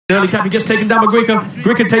Early cap, he gets taken down by Guica.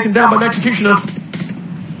 Guica taken down by an Executioner.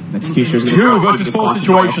 Executioner's 2 versus 4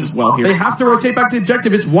 situations. Well here. They have to rotate back to the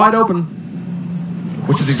objective. It's wide open.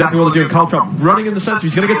 Which is exactly what they're doing. Caltrop running in the center.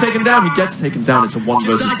 He's going to get taken down. He gets taken down. It's a 1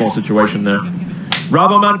 versus 4 situation there.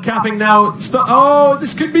 Raboman capping now. Oh,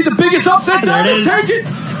 this could be the biggest upset. There it is. Take it.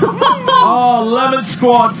 Oh, Lemon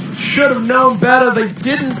Squad should have known better. They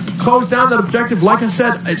didn't close down that objective. Like I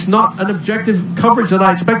said, it's not an objective coverage that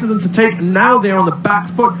I expected them to take. Now they're on the back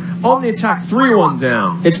foot on the attack. 3-1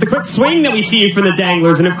 down. It's the quick swing that we see from the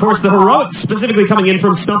Danglers, and of course the heroics specifically coming in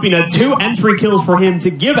from Stumpina. 2 entry kills for him to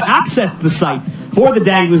give access to the site for the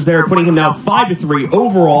Danglers there, putting him now 5-3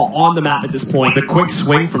 overall on the map at this point. The quick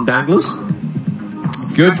swing from Danglers.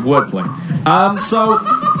 Good wordplay.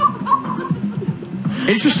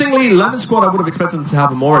 Interestingly, Lemon Squad, I would have expected them to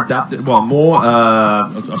have a more adapted,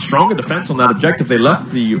 a stronger defense on that objective. They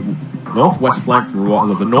left the northwest flank,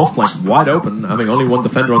 the north flank, wide open, having only 1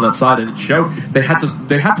 defender on that side, and it showed they had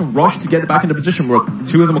to rush to get it back into position. Where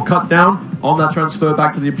 2 of them were cut down on that transfer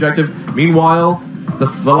back to the objective. Meanwhile, the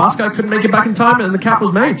last guy couldn't make it back in time, and the cap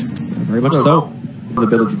was made. Very much so. The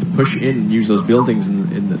ability to push in and use those buildings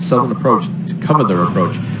in the southern approach to cover their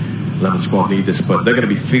approach. Lemon Squad need this, but they're going to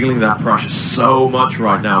be feeling that pressure so much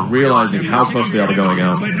right now, realizing how close they are to going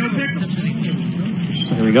out. So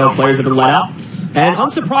here we go, players have been let out. And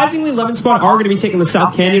unsurprisingly, Lemon Squad are going to be taking the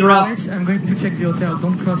South Canyon route. I'm going to check the hotel,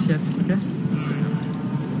 don't cross yet, okay?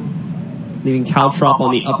 Leaving Caltrop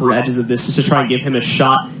on the upper edges of this just to try and give him a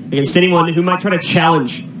shot against anyone who might try to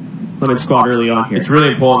challenge Lemon Squad early on here. It's really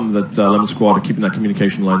important that Lemon Squad are keeping that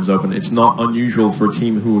communication lines open. It's not unusual for a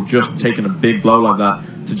team who have just taken a big blow like that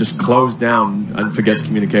to just close down and forget to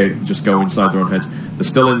communicate and just go inside their own heads. They're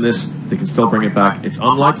still in this. They can still bring it back. It's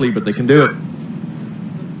unlikely, but they can do it.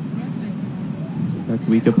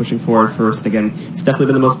 Wika pushing forward first. Again, it's definitely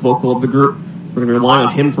been the most vocal of the group. We're going to rely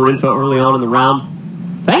on him for info early on in the round.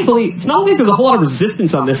 Thankfully, it's not like there's a whole lot of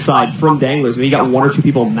resistance on this side from Danglers. I mean, you got 1 or 2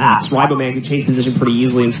 people max. Riboman can change position pretty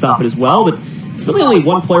easily and stop it as well, but it's really only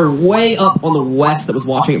 1 player way up on the west that was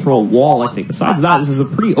watching it from a wall, I think. Besides that, this is a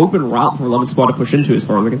pretty open route for Lemon Squad to push into, as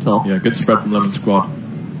far as I can tell. Yeah, good spread from Lemon Squad.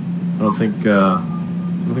 I don't think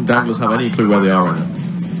Danglers have any clue where they are right now.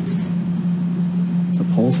 So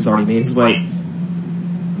Pulse has already made his way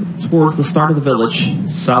towards the start of the village.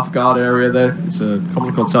 South Guard area there. It's a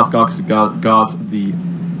commonly called South Guard because it guards the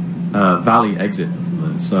valley exit from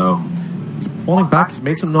there. So he's falling back. He's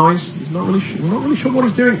made some noise. We're not really sure what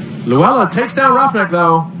he's doing. Luella takes down Ravnak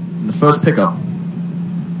though in the first pickup.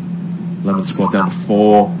 Lemon Squad down to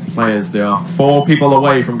 4 players. They are 4 people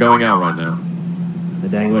away from going out right now. The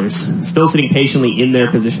Danglers still sitting patiently in their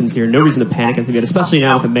positions here. No reason to panic as they get, especially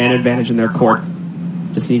now with a man advantage in their court.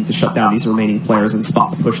 Just needing to shut down these remaining players and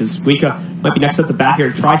spot the pushes. Guica might be next at the back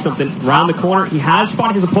here to try something. Around the corner, he has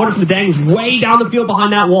spotted his opponent from the Danglers way down the field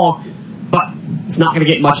behind that wall, but he's not going to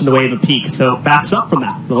get much in the way of a peek, so backs up from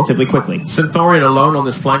that relatively quickly. Synthorian alone on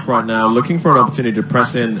this flank right now, looking for an opportunity to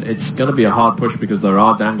press in. It's going to be a hard push because there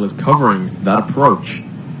are Danglers covering that approach.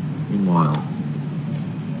 Meanwhile,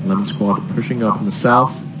 Lemon Squad pushing up in the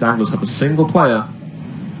south. Danglers have a single player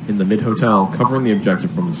in the mid-hotel, covering the objective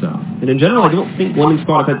from the south. And in general, I don't think Lemon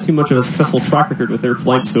Squad have had too much of a successful track record with their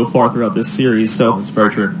flanks so far throughout this series, so... That's very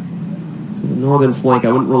true. So the northern flank,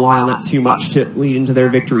 I wouldn't rely on that too much to lead into their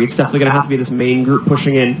victory. It's definitely going to have to be this main group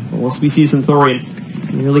pushing in, unless we see Synthorian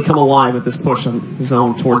really come alive with this push on his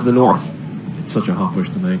own towards the north. It's such a hard push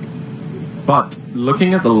to make. But,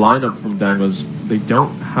 looking at the lineup from Danglers, they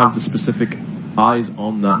don't have the specific eyes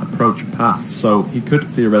on that approach path, so he could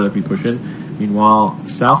theoretically push in. Meanwhile,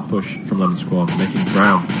 south push from Lemon Squad, making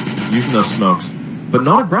ground, using those smokes, but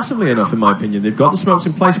not aggressively enough in my opinion. They've got the smokes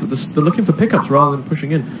in place, but they're looking for pickups rather than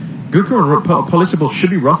pushing in. Guka and Policible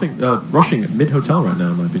should be rushing mid-hotel right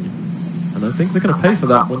now in my opinion. And I think they're going to pay for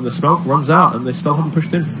that when the smoke runs out and they still haven't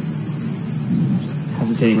pushed in. Just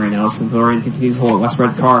hesitating right now. Synthorian continues to hold West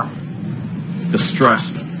Red car. The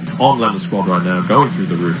stress on Lemon Squad right now, going through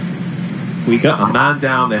the roof. We got a man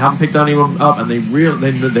down, they haven't picked anyone up, and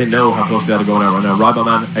they know how close they are to going out right now.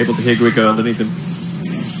 Riboman able to hear Guica underneath him.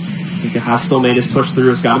 Guica has still made his push through,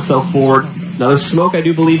 has got himself forward. Another smoke, I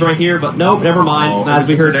do believe, right here, but nope, never mind. As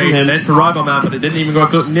we heard from him. Meant for Riboman, but it didn't even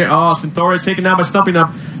go near. Oh, Synthorian taken down by Stumping up.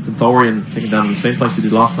 Synthorian taken down in the same place he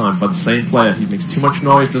did last time by the same player. He makes too much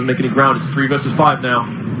noise, doesn't make any ground. It's 3 versus 5 now.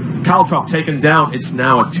 Caltrop taken down. It's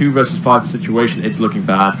now a 2 versus 5 situation. It's looking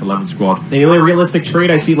bad for Lemon Squad. The only realistic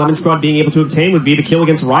trade I see Lemon Squad being able to obtain would be the kill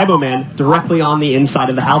against Riboman directly on the inside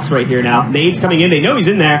of the house right here now. Nade's coming in. They know he's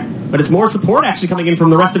in there, but it's more support actually coming in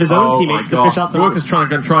from the rest of his own teammates to fish out the Work is trying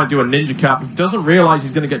to try and do a ninja cap. He doesn't realize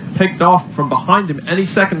he's going to get picked off from behind him any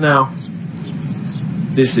second now.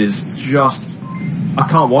 This is just... I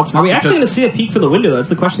can't watch this. Are we actually going to see a peek from the window? That's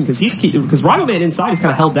the question, because Rival Man inside is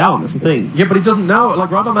kind of held down. That's the thing. Yeah, but he doesn't know.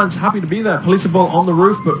 Like, Rival Man's happy to be there. Policeable on the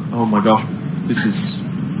roof, but... Oh my gosh. This is...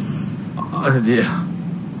 yeah.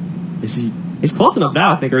 Is he... He's close enough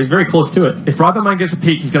now, I think, or he's very close to it. If Rival Man gets a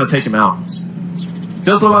peek, he's going to take him out.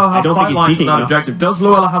 Does Luella have sight lines on that objective? Does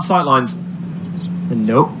Luella have sight lines?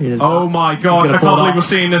 Nope. Oh my god, I can't believe we're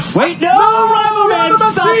seeing this. Wait, no! Rival Man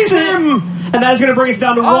sees him! And that is going to bring us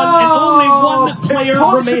down to one, and only one player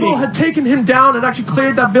remaining. Had taken him down and actually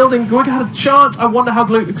cleared that building. Guiga had a chance. I wonder how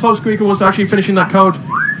close Guiga was to actually finishing that code.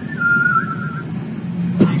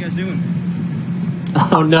 What are you guys doing?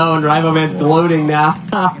 Oh no, and Rival Man's gloating now.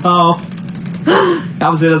 Oh.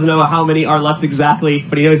 Obviously doesn't know how many are left exactly,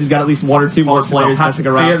 but he knows he's got at least one or two more players messing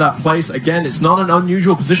around. Clear that place again. It's not an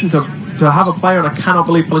unusual position to have a player, and I cannot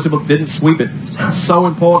believe Policible didn't sweep it. So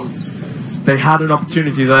important. They had an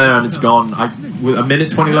opportunity there, and it's gone. With a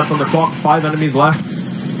minute 20 left on the clock, 5 enemies left,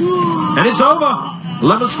 and it's over.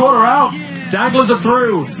 Lemon Squad are out. Danglers are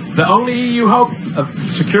through. The only EU hope of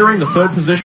securing the 3rd position.